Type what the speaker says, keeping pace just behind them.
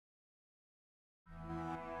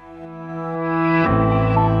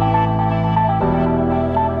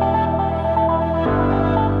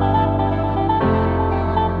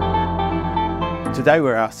Today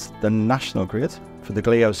we're at the National Grid for the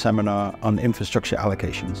GLIO seminar on infrastructure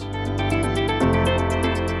allocations.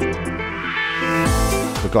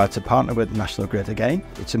 We're glad to partner with National Grid again.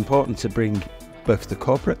 It's important to bring both the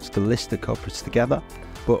corporates, the listed corporates together,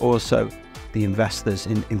 but also the investors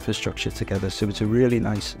in infrastructure together. So it's a really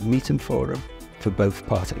nice meeting forum for both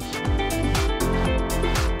parties.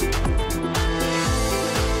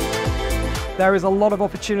 There is a lot of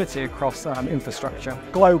opportunity across infrastructure,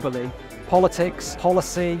 globally. Politics,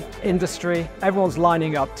 policy, industry, everyone's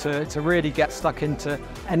lining up to really get stuck into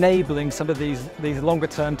enabling some of these longer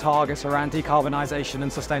term targets around decarbonisation and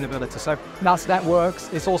sustainability. So that's networks,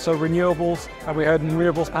 it's also renewables. We heard in the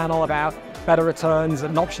renewables panel about better returns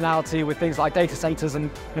and optionality with things like data centres and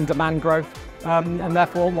demand growth. And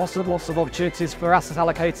therefore lots of opportunities for asset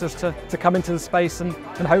allocators to come into the space and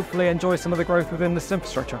hopefully enjoy some of the growth within this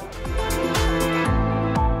infrastructure.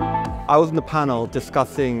 I was in the panel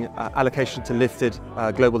discussing allocation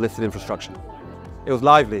to global listed infrastructure. It was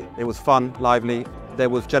lively, it was fun, lively. There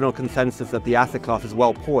was general consensus that the asset class is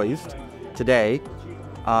well poised today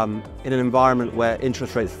in an environment where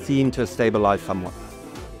interest rates seem to have stabilized somewhat.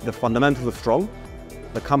 The fundamentals are strong,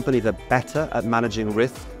 the companies are better at managing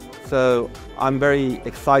risk. So I'm very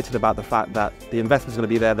excited about the fact that the investment's going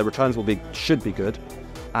to be there, the returns should be good,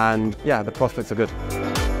 and yeah, the prospects are good.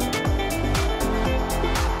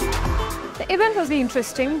 The event was really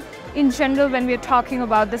interesting. In general, when we are talking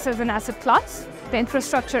about this as an asset class, the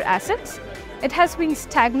infrastructure assets, it has been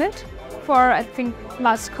stagnant for, I think,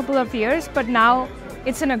 last couple of years, but now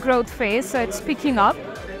it's in a growth phase, so it's picking up.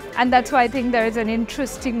 And that's why I think there is an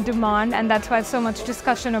interesting demand, and that's why so much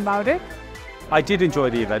discussion about it. I did enjoy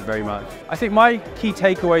the event very much. I think my key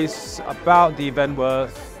takeaways about the event were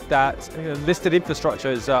that listed infrastructure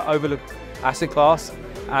is an overlooked asset class,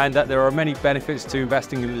 and that there are many benefits to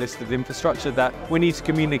investing in listed infrastructure that we need to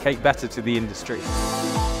communicate better to the industry.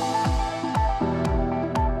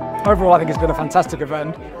 Overall, I think it's been a fantastic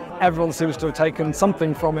event. Everyone seems to have taken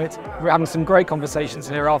something from it. We're having some great conversations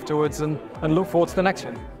here afterwards and look forward to the next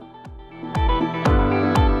one.